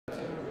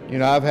You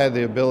know, I've had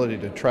the ability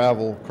to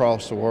travel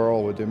across the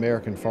world with the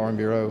American Farm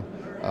Bureau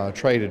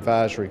Trade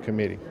Advisory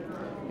Committee,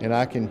 and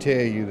I can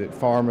tell you that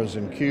farmers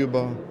in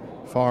Cuba,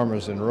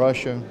 farmers in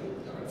Russia,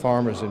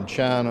 farmers in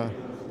China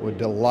would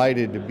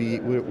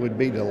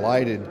be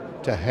delighted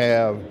to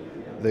have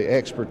the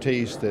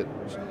expertise that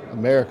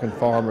American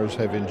farmers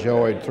have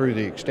enjoyed through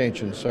the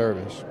Extension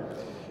Service.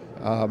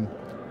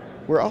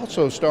 We're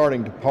also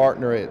starting to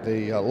partner at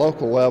the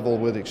local level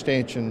with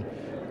Extension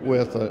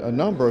with a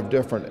number of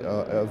different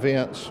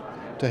events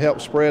to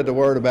help spread the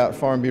word about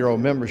Farm Bureau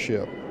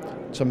membership.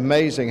 It's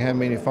amazing how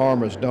many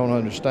farmers don't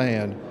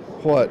understand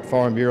what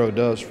Farm Bureau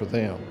does for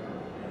them.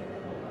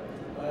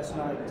 Last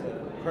night,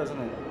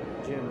 President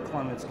Jim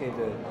Clements gave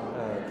the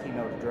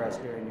keynote address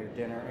during your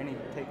dinner. Any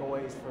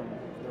takeaways from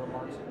the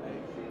remarks?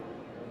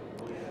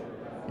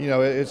 You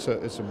know, it's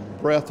a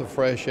breath of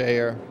fresh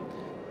air,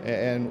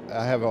 and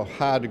I have a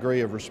high degree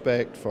of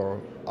respect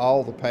for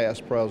all the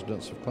past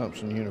presidents of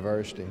Clemson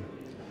University.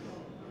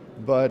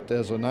 But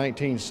as a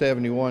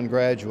 1971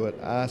 graduate,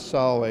 I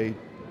saw a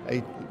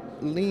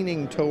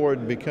leaning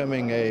toward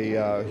becoming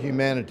a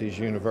humanities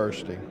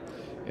university.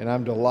 And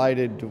I'm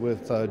delighted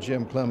with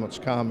Jim Clements'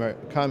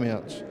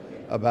 comments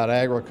about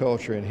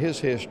agriculture and his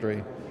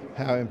history,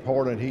 how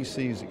important he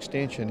sees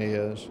Extension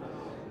is,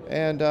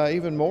 and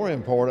even more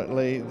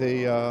importantly,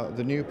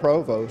 the new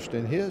provost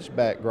and his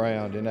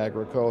background in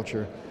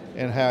agriculture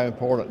and how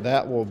important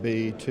that will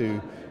be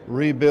to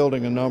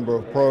rebuilding a number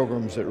of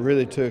programs that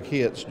really took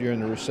hits during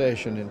the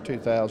recession in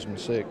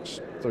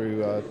 2006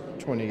 through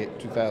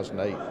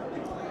 2008.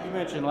 You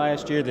mentioned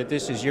last year that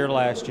this is your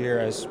last year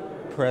as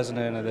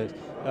president of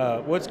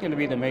the. What's going to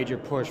be the major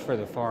push for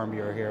the Farm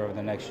Bureau here over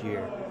the next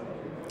year?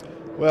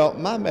 Well,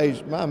 my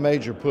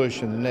major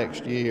push in the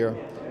next year,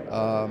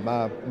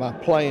 my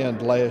plan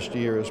last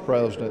year as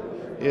president,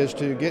 is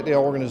to get the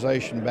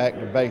organization back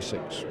to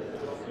basics.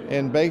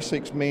 And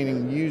basics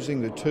meaning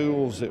using the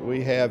tools that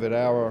we have at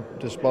our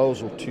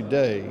disposal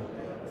today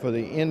for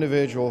the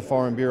individual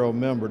Farm Bureau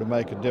member to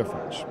make a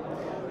difference.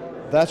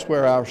 That's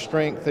where our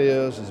strength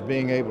is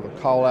being able to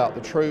call out the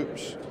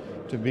troops,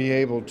 to be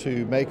able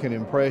to make an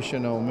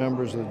impression on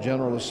members of the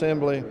General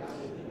Assembly,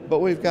 but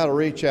we've got to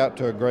reach out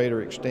to a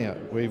greater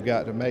extent. We've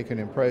got to make an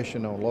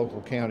impression on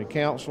local county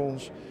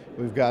councils,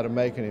 we've got to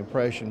make an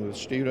impression with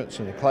students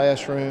in the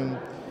classroom,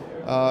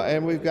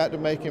 and we've got to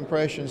make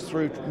impressions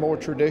through more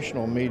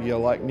traditional media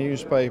like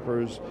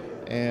newspapers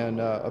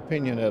and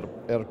opinion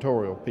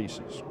editorial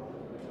pieces.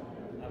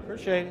 I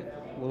appreciate it.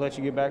 We'll let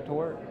you get back to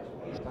work.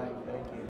 Thank you.